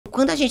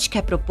quando a gente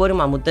quer propor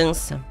uma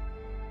mudança,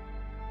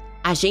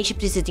 a gente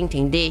precisa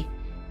entender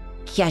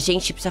que a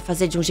gente precisa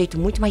fazer de um jeito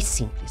muito mais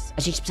simples.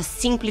 A gente precisa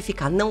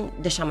simplificar, não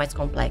deixar mais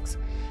complexo.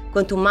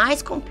 Quanto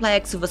mais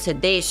complexo você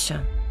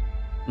deixa,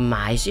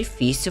 mais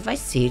difícil vai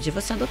ser de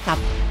você adotar.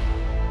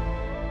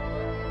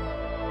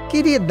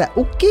 Querida,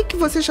 o que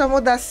você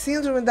chamou da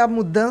síndrome da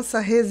mudança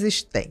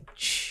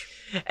resistente?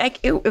 É que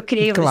eu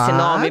criei esse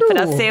nome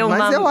para ser uma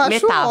mas eu acho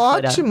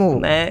metáfora. Ótimo.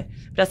 Né?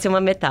 Para ser uma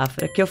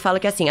metáfora. Que eu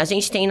falo que assim, a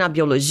gente tem na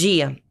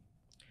biologia,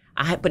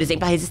 por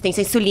exemplo, a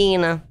resistência à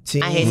insulina,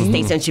 a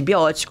resistência a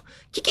antibiótico.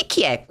 O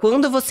que é?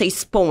 Quando você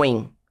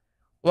expõe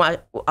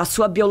a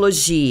sua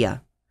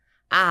biologia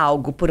a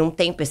algo por um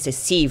tempo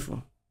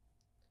excessivo,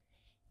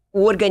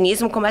 o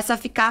organismo começa a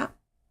ficar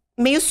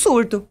meio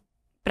surdo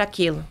para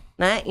aquilo,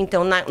 né?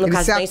 Então, no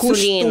caso da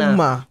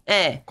insulina,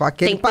 com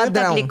aquele tem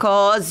padrão. tanta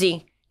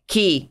glicose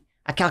que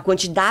aquela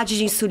quantidade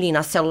de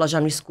insulina, a célula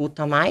já não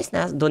escuta mais,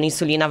 né? A dona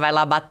insulina vai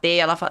lá bater,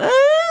 ela fala,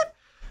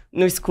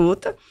 não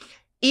escuta.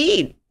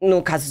 E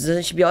no caso dos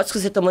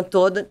antibióticos, você toma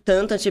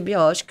tanto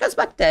antibiótico que as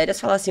bactérias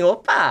falam assim,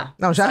 opa!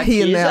 Não, já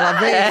ri, né? Ela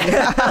vem.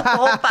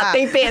 Opa,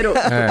 tempero,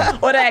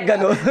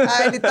 orégano.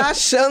 Ele tá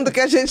achando que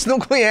a gente não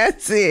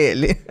conhece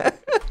ele.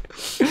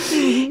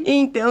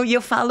 Então, e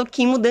eu falo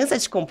que em mudança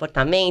de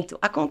comportamento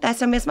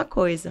acontece a mesma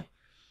coisa.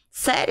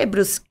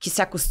 Cérebros que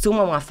se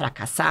acostumam a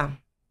fracassar,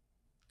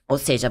 ou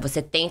seja,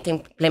 você tenta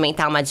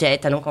implementar uma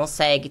dieta, não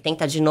consegue,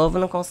 tenta de novo,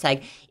 não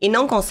consegue. E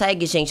não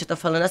consegue, gente, eu tô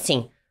falando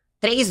assim,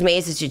 3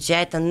 meses de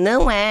dieta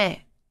não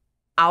é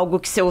algo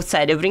que seu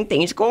cérebro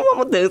entende como uma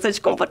mudança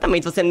de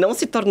comportamento. Você não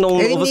se tornou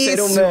um novo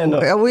ser humano.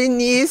 É o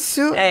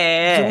início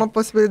de uma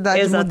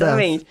possibilidade de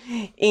mudança. Exatamente.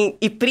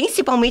 E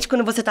principalmente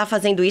quando você tá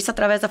fazendo isso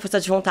através da força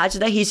de vontade,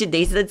 da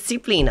rigidez e da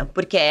disciplina.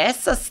 Porque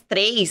essas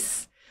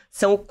 3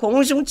 são o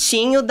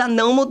conjuntinho da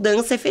não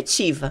mudança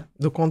efetiva.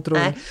 Do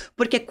controle.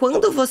 Porque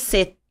quando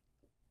você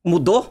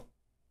mudou,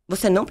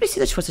 você não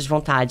precisa de força de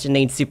vontade,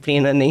 nem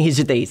disciplina, nem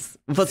rigidez.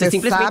 Você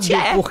simplesmente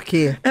sabe por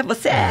quê.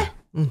 Você é.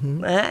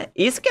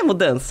 Isso que é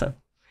mudança.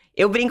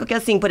 Eu brinco que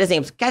assim, por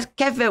exemplo,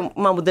 quer ver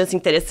uma mudança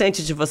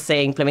interessante de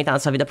você implementar na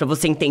sua vida pra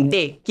você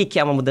entender o que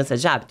é uma mudança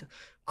de hábito?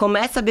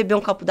 Começa a beber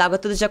um copo d'água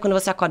todo dia quando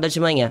você acorda de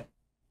manhã.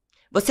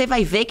 Você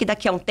vai ver que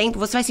daqui a um tempo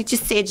você vai sentir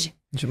sede.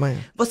 De manhã.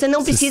 Você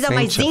não precisa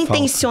mais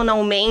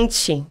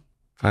intencionalmente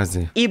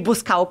fazer e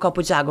buscar o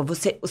copo de água.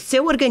 O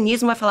seu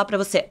organismo vai falar pra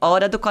você,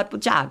 hora do copo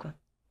de água.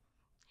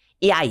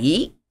 E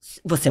aí,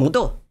 você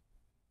mudou.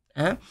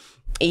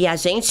 E a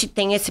gente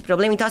tem esse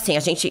problema. Então, assim, a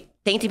gente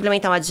tenta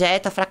implementar uma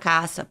dieta,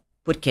 fracassa,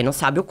 porque não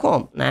sabe o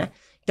como, né?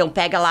 Então,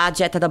 pega lá a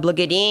dieta da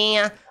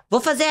blogueirinha,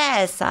 vou fazer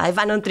essa. Aí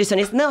vai no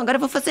nutricionista, não, agora eu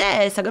vou fazer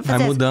essa, agora eu vou fazer essa.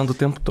 Vai mudando o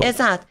tempo todo.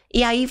 Exato.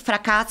 E aí,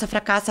 fracassa.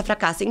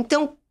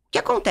 Então, o que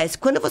acontece?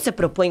 Quando você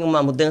propõe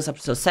uma mudança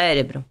pro seu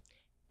cérebro,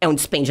 é um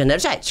dispêndio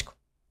energético,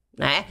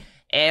 né?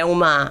 É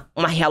uma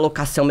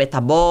realocação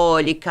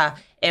metabólica,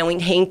 é um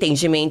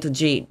reentendimento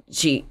de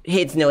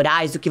redes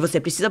neurais, do que você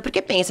precisa.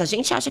 Porque pensa, a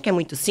gente acha que é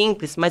muito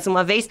simples, mas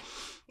uma vez,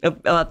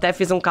 eu até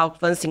fiz um cálculo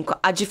falando assim,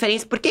 a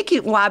diferença, por que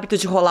o hábito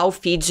de rolar o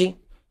feed,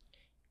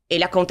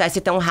 ele acontece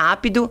tão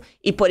rápido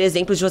e, por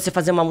exemplo, de você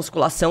fazer uma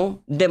musculação,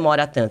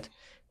 demora tanto?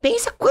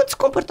 Pensa quantos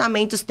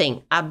comportamentos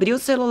tem. Abrir o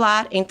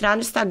celular, entrar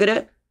no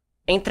Instagram,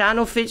 entrar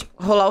no feed,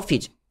 rolar o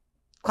feed.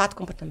 4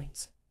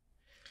 comportamentos.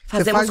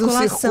 Fazer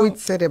musculação. Um circuito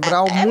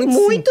cerebral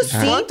muito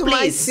simples. Quanto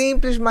mais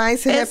simples, mais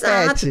se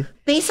repete.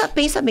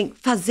 Pensa bem.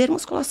 Fazer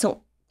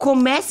musculação.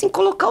 Comece em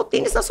colocar o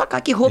tênis na sua cara.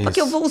 Que roupa que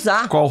eu vou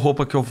usar? Qual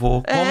roupa que eu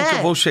vou? Como que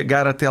eu vou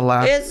chegar até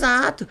lá?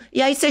 Exato.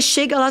 E aí você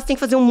chega lá, você tem que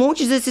fazer um monte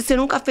de exercício que você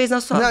nunca fez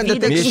na sua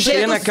vida.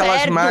 Mexer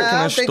naquelas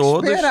máquinas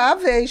todas. Tem que esperar a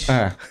vez.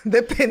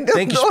 Dependendo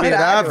Tem que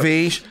esperar a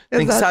vez.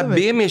 Tem que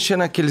saber mexer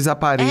naqueles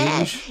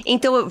aparelhos.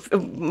 Então,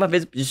 uma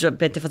vez, já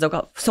tentei fazer o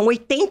cálculo. São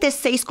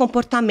 86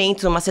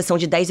 comportamentos numa sessão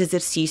de 10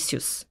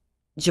 exercícios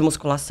de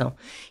musculação.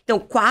 Então,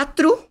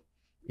 4...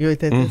 E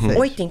 86.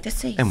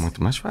 86. É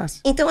muito mais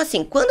fácil. Então,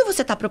 assim, quando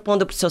você tá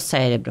propondo pro seu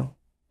cérebro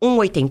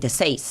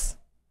 86,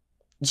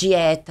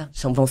 dieta,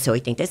 vão ser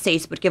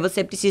 86, porque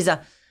você precisa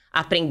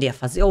aprender a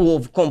fazer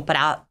ovo,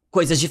 comprar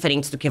coisas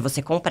diferentes do que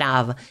você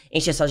comprava,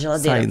 encher sua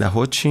geladeira. Sair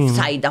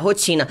da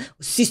rotina.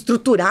 Se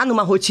estruturar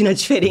numa rotina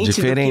diferente do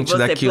que você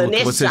daquilo planejar.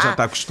 Que você já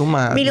tá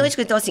acostumado. Milhões de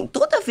coisas. Então, assim,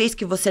 toda vez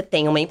que você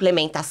tem uma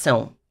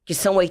implementação, que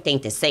são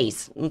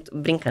 86,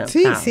 brincando,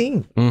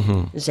 Sim.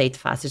 Jeito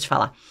fácil de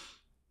falar.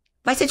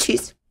 Vai ser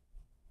difícil.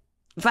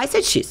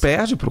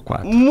 Perde pro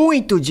 4.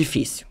 Muito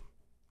difícil.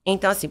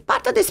 Então, assim,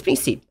 parta desse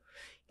princípio.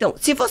 Então,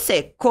 se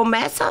você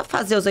começa a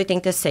fazer os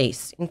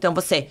 86, então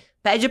você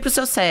pede pro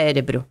seu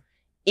cérebro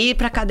ir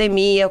pra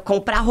academia,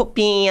 comprar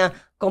roupinha,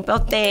 comprar o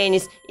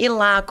tênis, ir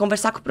lá,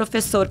 conversar com o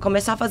professor,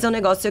 começar a fazer um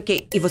negócio, sei o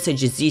quê, e você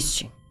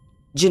desiste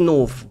de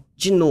novo.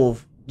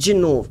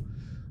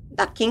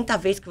 da quinta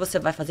vez que você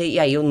vai fazer... E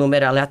aí o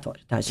número é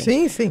aleatório, tá, gente?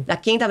 Sim, sim. Da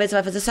quinta vez que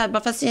você vai fazer, você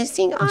vai fazer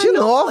assim... de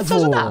novo? Vou te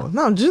ajudar.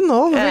 Não, de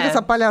novo. Vem com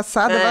essa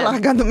palhaçada, vai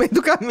largar no meio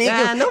do caminho.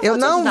 Eu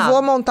não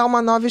vou montar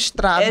uma nova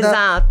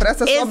estrada pra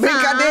essa sua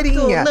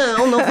brincadeirinha.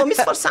 Não vou me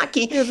esforçar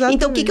aqui.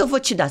 Então, o que eu vou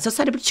te dar? Seu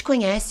cérebro te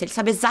conhece, ele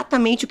sabe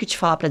exatamente o que te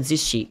falar pra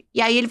desistir.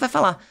 E aí ele vai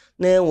falar...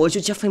 Não, hoje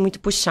o dia foi muito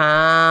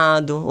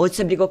puxado. Hoje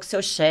você brigou com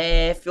seu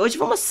chefe. Hoje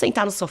vamos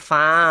sentar no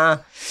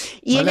sofá.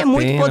 E ele é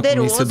muito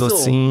poderoso.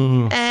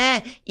 Docinho.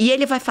 E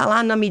ele vai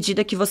falar, na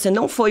medida que você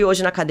não foi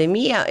hoje na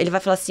academia, ele vai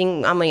falar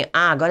assim, amanhã,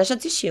 agora já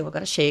desistiu,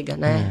 agora chega,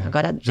 né?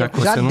 Agora já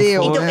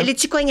deu. Então, ele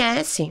te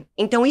conhece.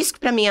 Então, isso que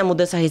pra mim é a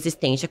mudança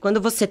resistente. É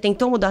quando você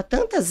tentou mudar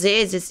tantas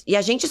vezes e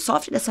a gente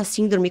sofre dessa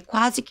síndrome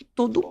quase que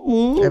todo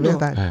mundo. É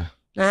verdade.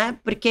 Né?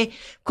 Porque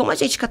como a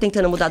gente fica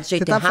tentando mudar do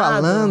jeito errado... Você tá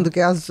falando que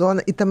é a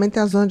zona... E também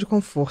tem a zona de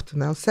conforto,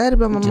 né? O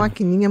cérebro é uma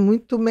maquininha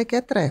muito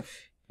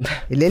mequetrefe.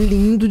 Ele é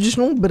lindo,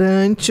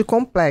 deslumbrante,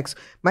 complexo.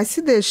 Mas se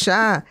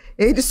deixar,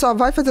 ele só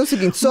vai fazer o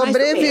seguinte,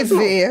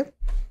 sobreviver...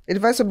 Ele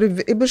vai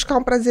sobreviver e buscar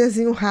um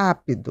prazerzinho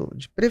rápido,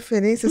 de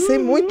preferência sem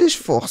muito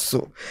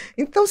esforço.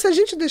 Então, se a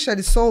gente deixar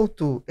ele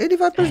solto, ele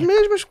vai para as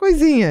mesmas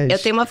coisinhas. Eu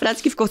tenho uma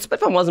frase que ficou super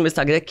famosa no meu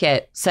Instagram, que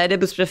é: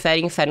 cérebros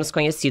preferem infernos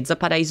conhecidos a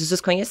paraísos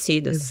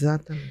desconhecidos.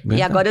 Exatamente.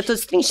 E agora eu tô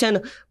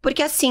destrinchando.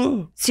 Porque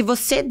assim, se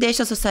você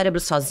deixa seu cérebro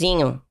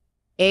sozinho,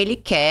 ele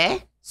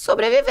quer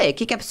sobreviver. O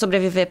que é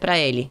sobreviver para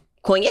ele?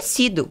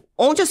 Conhecido.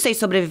 Onde eu sei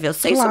sobreviver? Eu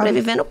sei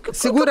sobreviver no que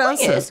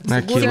segurança. Eu conheço.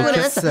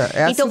 Segurança.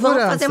 Então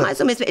vamos fazer mais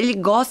ou menos. Ele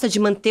gosta de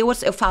manter o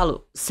eu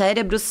falo,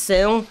 cérebros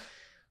são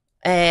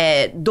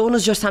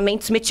donos de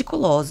orçamentos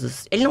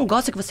meticulosos. Ele não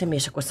gosta que você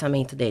mexa com o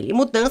orçamento dele. E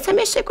mudança é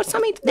mexer com o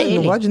orçamento dele. Ele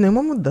não gosta de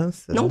nenhuma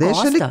mudança. Não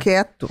Deixa gosta. ele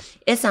quieto.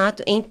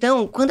 Exato.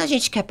 Então, quando a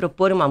gente quer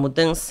propor uma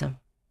mudança,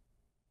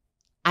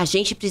 a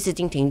gente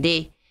precisa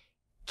entender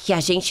que a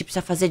gente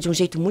precisa fazer de um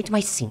jeito muito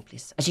mais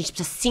simples. A gente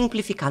precisa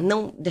simplificar,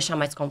 não deixar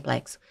mais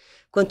complexo.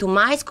 Quanto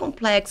mais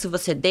complexo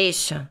você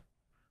deixa,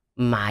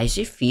 mais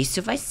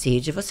difícil vai ser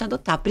de você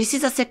adotar.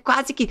 Precisa ser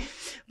quase que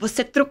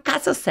você trucar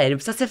seu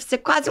cérebro. Precisa ser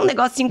quase um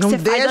negocinho que não você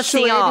faz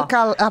assim, ó.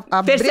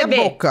 Abrir a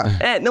boca.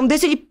 Não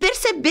deixa ele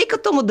perceber que eu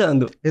tô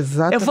mudando.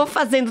 Exato. Eu vou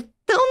fazendo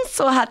tão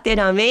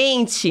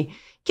sorrateiramente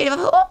que ele vai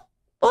falar,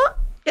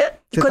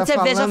 e quando você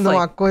vê, já foi.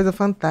 Uma coisa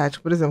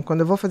fantástica. Por exemplo,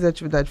 quando eu vou fazer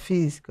atividade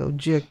física, o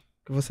dia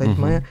que eu vou sair de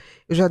manhã,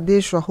 eu já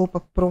deixo a roupa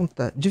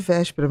pronta de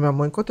véspera, minha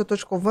mãe. Enquanto eu tô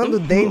escovando o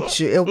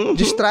dente, eu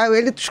distraio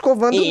ele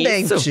escovando o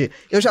dente.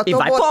 Eu já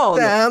tô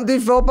botando e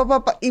vou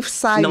e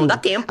saio. Não dá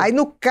tempo. Aí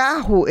no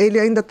carro, ele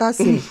ainda tá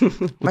assim,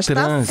 mas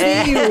tá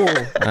frio.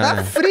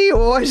 Tá frio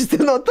hoje, você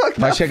notou que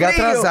vai chegar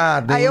frio.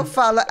 Atrasado, hein? Aí eu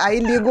falo, aí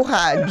ligo o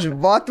rádio,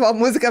 boto uma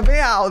música bem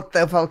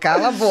alta. Eu falo,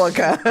 cala a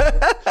boca.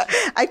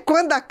 Aí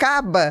quando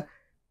acaba,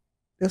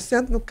 eu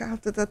sento no carro,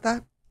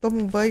 tomo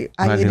um banho.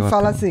 Aí Valeu, ele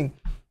fala assim...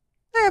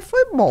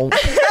 foi bom.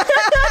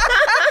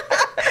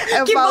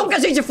 Que bom que a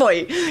gente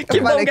foi.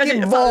 Que bom que a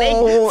gente...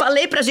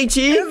 Falei pra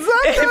gente ir.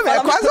 Exatamente. É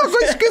quase uma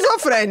coisa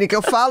esquizofrênica.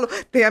 Eu falo,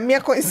 tem a minha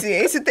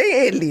consciência e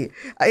tem ele.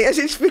 Aí a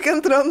gente fica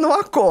entrando num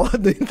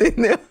acordo,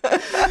 entendeu?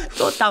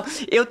 Total.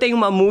 Eu tenho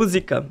uma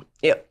música...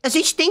 A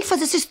gente tem que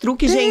fazer esses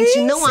truques, gente.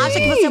 Não acha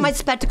que você é mais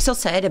esperto que o seu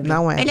cérebro.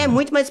 Não é. Ele é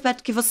muito mais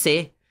esperto que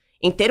você.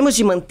 Em termos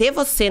de manter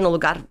você no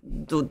lugar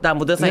da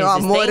mudança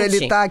resistente... Meu amor,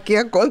 ele tá aqui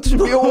há quantos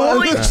mil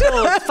anos?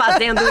 Muito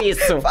fazendo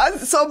isso.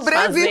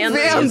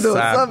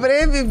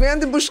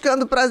 Sobrevivendo e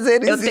buscando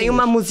prazeres. Eu tenho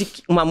uma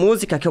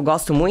música que eu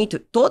gosto muito.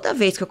 Toda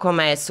vez que eu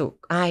começo...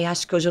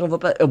 acho que hoje eu não vou...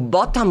 Eu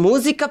boto a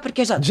música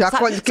porque já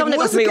sabe, que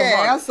música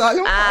é essa?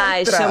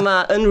 Olha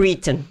chama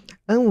Unwritten.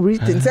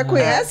 Unwritten. Você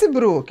conhece,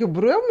 Bru? Que o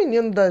Bru é o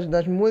menino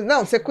das músicas.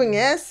 Não, você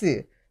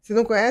conhece... Se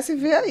não conhece,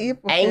 vê aí.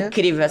 Porque... É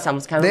incrível essa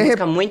música, é uma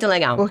música muito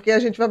legal. Porque a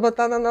gente vai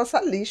botar na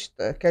nossa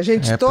lista. Que a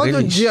gente,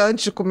 todo dia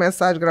antes de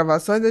começar as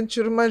gravações, a gente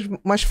tira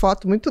umas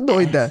fotos muito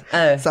doidas.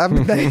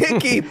 Sabe? Da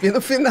equipe. No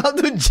final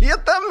do dia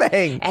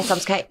também. Essa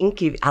música é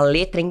incrível. A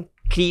letra é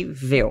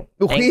incrível.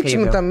 O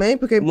ritmo também,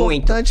 porque é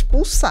importante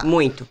pulsar.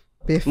 Muito.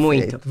 Perfeito.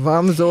 Muito.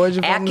 Vamos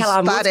hoje, É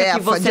aquela música que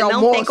você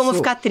não tem como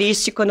ficar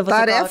triste quando você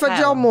tarefa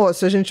de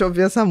almoço, a gente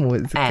ouvir essa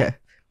música.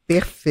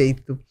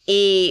 Perfeito.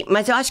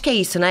 Mas eu acho que é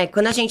isso, né?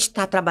 Quando a gente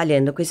tá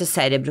trabalhando com esse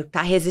cérebro que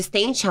tá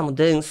resistente a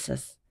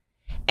mudanças,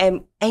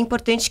 é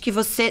importante que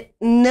você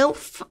não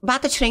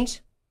bata de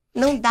frente.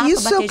 Não dá pra bater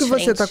de frente. Isso é o que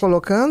você tá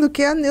colocando,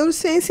 que é a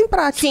neurociência em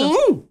prática.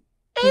 Sim,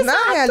 exato.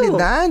 Na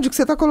realidade, o que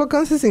você tá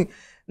colocando é assim,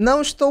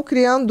 não estou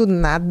criando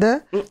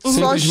nada,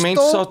 só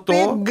estou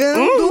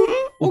pegando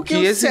o que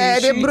o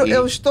cérebro...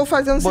 Eu estou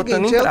fazendo o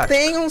seguinte, eu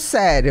tenho um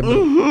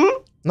cérebro.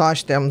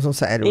 Nós temos um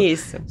cérebro.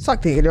 Isso. Só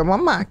que ele é uma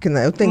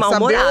máquina. Eu tenho que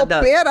saber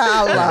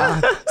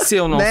operá-la. Se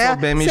eu não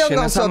souber mexer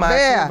nessa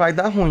máquina, vai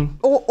dar ruim.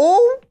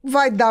 Ou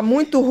vai dar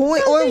muito ruim,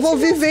 ou eu vou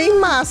viver em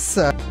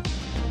massa.